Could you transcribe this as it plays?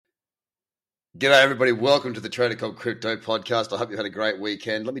G'day, everybody. Welcome to the Trader Cobb Crypto Podcast. I hope you had a great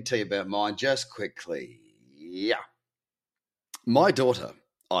weekend. Let me tell you about mine just quickly. Yeah. My daughter,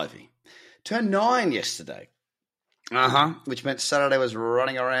 Ivy, turned 9 yesterday. Which meant Saturday was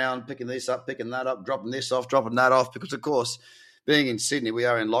running around, picking this up, picking that up, dropping this off, dropping that off, because, of course, being in Sydney, we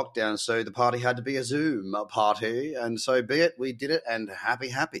are in lockdown, so the party had to be a Zoom party, and so be it. We did it, and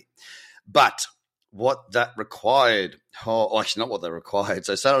happy. But what that required, actually not what they required.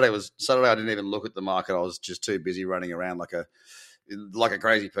 So Saturday, I didn't even look at the market. I was just too busy running around like a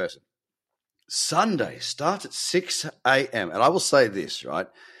crazy person. Sunday starts at 6 a.m. And I will say this, right?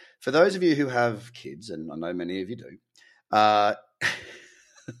 For those of you who have kids, and I know many of you do,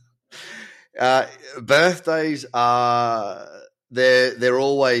 birthdays are they're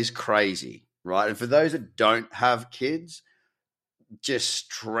always crazy, right? And for those that don't have kids, just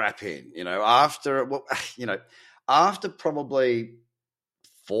strap in. After probably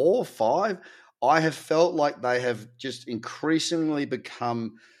 4 or 5, I have felt like they have just increasingly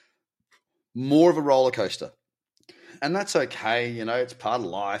become more of a roller coaster. And that's okay, it's part of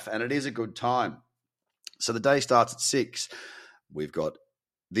life, and it is a good time. So the day starts at 6. We've got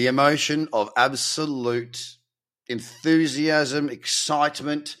the emotion of absolute enthusiasm,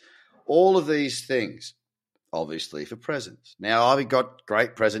 excitement, all of these things, obviously, for presents. Now, Ivy got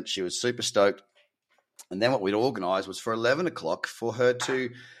great presents. She was super stoked. And then what we'd organised was for 11 o'clock for her to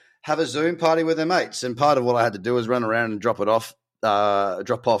have a Zoom party with her mates. And part of what I had to do was run around and drop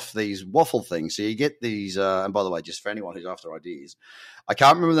off these waffle things. So you get these, and by the way, just for anyone who's after ideas, I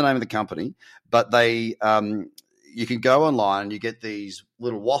can't remember the name of the company, but they, you can go online and you get these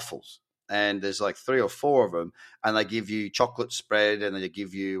little waffles, and there's like 3 or 4 of them, and they give you chocolate spread, and then they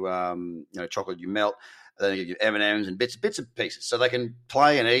give you, chocolate you melt, and then they give you M&Ms and bits and pieces, so they can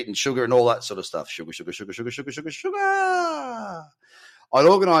play and eat and sugar and all that sort of stuff. Sugar. I'd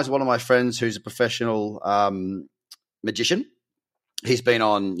organised one of my friends who's a professional magician. He's been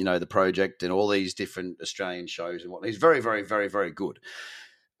on, The Project and all these different Australian shows and whatnot. He's very, very, very, very good.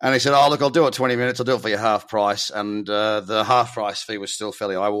 And he said, "Oh, look, I'll do it 20 minutes. I'll do it for your half price." And the half price fee was still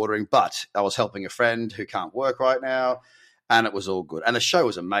fairly eye-watering, but I was helping a friend who can't work right now, and it was all good. And the show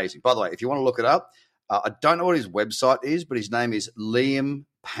was amazing. By the way, if you want to look it up, I don't know what his website is, but his name is Liam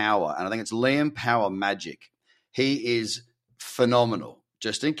Power, and I think it's Liam Power Magic. He is phenomenal.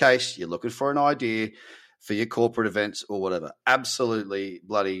 Just in case you're looking for an idea for your corporate events or whatever. Absolutely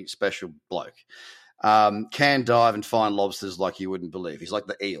bloody special bloke. Can dive and find lobsters like you wouldn't believe. He's like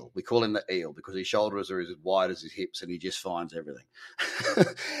the eel. We call him the eel because his shoulders are as wide as his hips, and he just finds everything.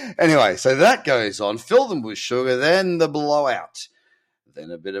 Anyway, so that goes on. Fill them with sugar, then the blowout, then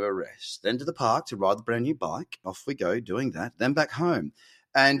a bit of a rest, then to the park to ride the brand new bike. Off we go doing that, then back home.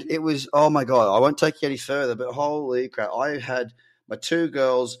 And it was, oh my God, I won't take you any further, but holy crap. I had my 2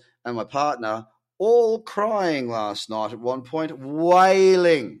 girls and my partner all crying last night at one point,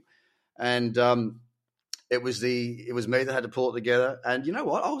 wailing. And it was me that had to pull it together. And you know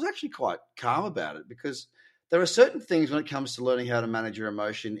what? I was actually quite calm about it, because there are certain things when it comes to learning how to manage your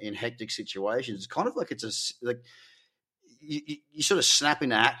emotion in hectic situations. It's kind of like you sort of snap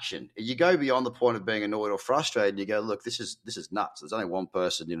into action. You go beyond the point of being annoyed or frustrated, and you go, look, this is nuts. There's only one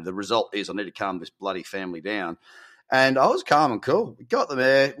person. The result is I need to calm this bloody family down. And I was calm and cool. We got them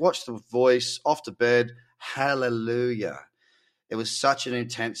there, watched The Voice, off to bed. Hallelujah. It was such an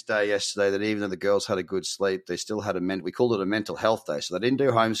intense day yesterday that even though the girls had a good sleep, they still had we called it a mental health day. So they didn't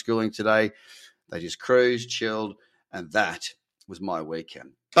do homeschooling today. They just cruised, chilled, and that was my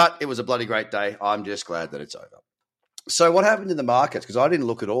weekend. But it was a bloody great day. I'm just glad that it's over. So what happened in the markets? Because I didn't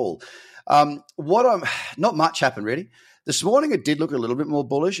look at all. Not much happened really. This morning it did look a little bit more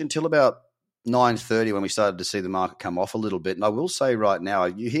bullish until about 9:30 when we started to see the market come off a little bit. And I will say right now,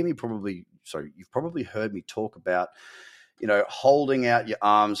 you've probably heard me talk about, holding out your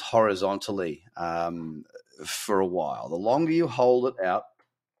arms horizontally for a while. The longer you hold it out,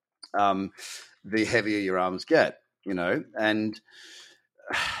 the heavier your arms get, and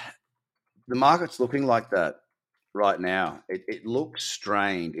the market's looking like that right now. It looks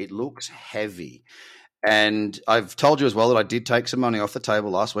strained. It looks heavy. And I've told you as well that I did take some money off the table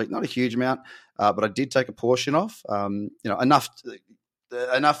last week. Not a huge amount, but I did take a portion off, enough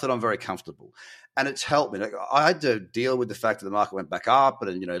that I'm very comfortable. And it's helped me. I had to deal with the fact that the market went back up,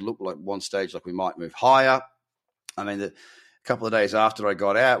 and it looked like one stage like we might move higher. I mean, a couple of days after I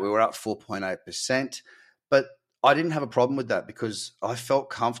got out, we were up 4.8%. But I didn't have a problem with that, because I felt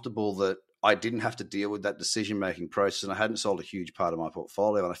comfortable that I didn't have to deal with that decision-making process, and I hadn't sold a huge part of my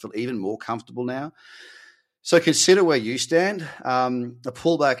portfolio, and I feel even more comfortable now. So consider where you stand. A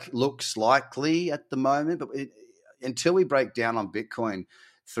pullback looks likely at the moment, but until we break down on Bitcoin,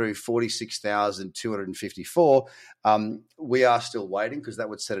 through 46,254. We are still waiting because that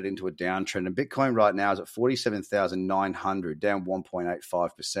would set it into a downtrend. And Bitcoin right now is at 47,900, down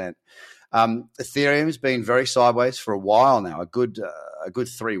 1.85%. Ethereum's been very sideways for a while now, a good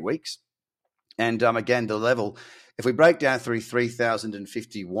 3 weeks. And again, the level, if we break down through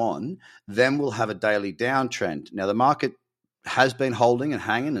 3,051, then we'll have a daily downtrend. Now, the market has been holding and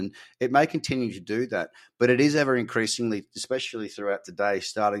hanging, and it may continue to do that, but it is ever increasingly, especially throughout the day,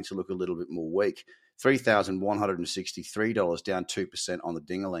 starting to look a little bit more weak. $3,163, down 2% on the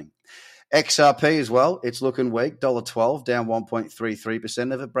ding-a-ling. XRP as well, it's looking weak, $1.12, down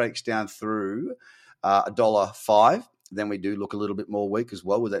 1.33%. If it breaks down through $1.05, then we do look a little bit more weak as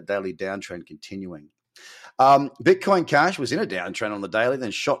well, with that daily downtrend continuing. Bitcoin Cash was in a downtrend on the daily, then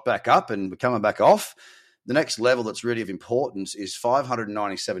shot back up and we're coming back off. The next level that's really of importance is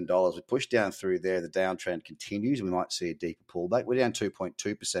 $597. We pushed down through there. The downtrend continues. We might see a deeper pullback. We're down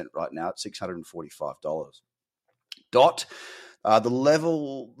 2.2% right now at $645. DOT, the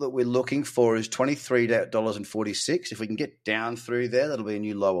level that we're looking for is $23.46. If we can get down through there, that'll be a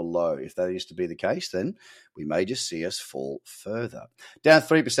new lower low. If that is to be the case, then we may just see us fall further. Down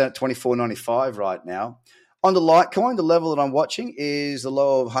 3% at $24.95 right now. On the Litecoin, the level that I'm watching is the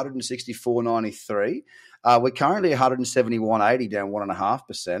low of $164.93. We're currently $171.80, down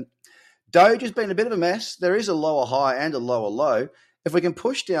 1.5%. Doge has been a bit of a mess. There is a lower high and a lower low. If we can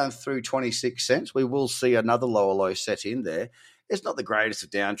push down through 26 cents, we will see another lower low set in there. It's not the greatest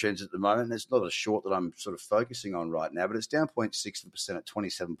of downtrends at the moment. It's not a short that I'm sort of focusing on right now, but it's down 0.6% at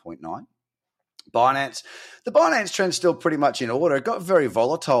 27.9. Binance, the Binance trend's still pretty much in order. It got very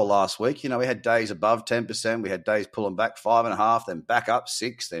volatile last week. You know, we had days above 10%. We had days pulling back 5.5%, then back up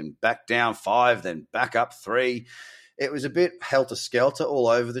 6%, then back down 5%, then back up 3%. It was a bit helter-skelter all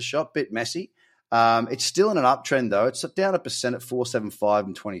over the shop, bit messy. It's still in an uptrend, though. It's down 1% at 475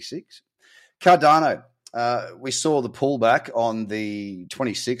 and 26. Cardano, we saw the pullback on the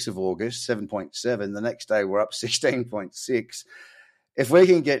 26th of August, 7.7. The next day, we're up 16.6. If we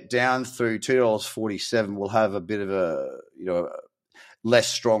can get down through $2.47, we'll have a bit of a less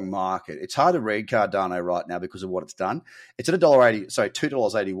strong market. It's hard to read Cardano right now because of what it's done. It's at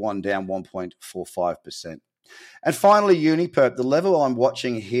 $2.81, down 1.45%. And finally, Uniperp, the level I'm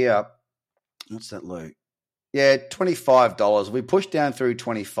watching here. What's that low? Yeah, $25. We push down through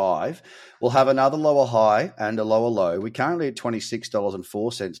 25. We'll have another lower high and a lower low. We're currently at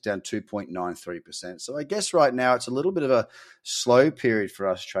 $26.04, down 2.93%. So I guess right now it's a little bit of a slow period for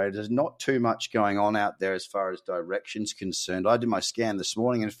us traders. There's not too much going on out there as far as direction's concerned. I did my scan this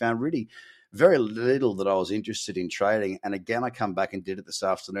morning and found really very little that I was interested in trading. And again, I come back and did it this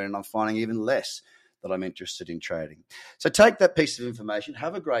afternoon, and I'm finding even less that I'm interested in trading. So take that piece of information.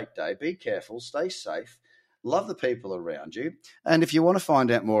 Have a great day. Be careful. Stay safe. Love the people around you. And if you want to find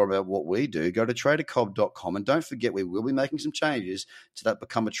out more about what we do, go to tradercobb.com. And don't forget, we will be making some changes to that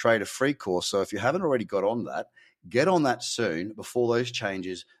Become a Trader free course. So if you haven't already got on that, get on that soon before those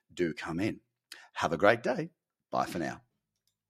changes do come in. Have a great day. Bye for now.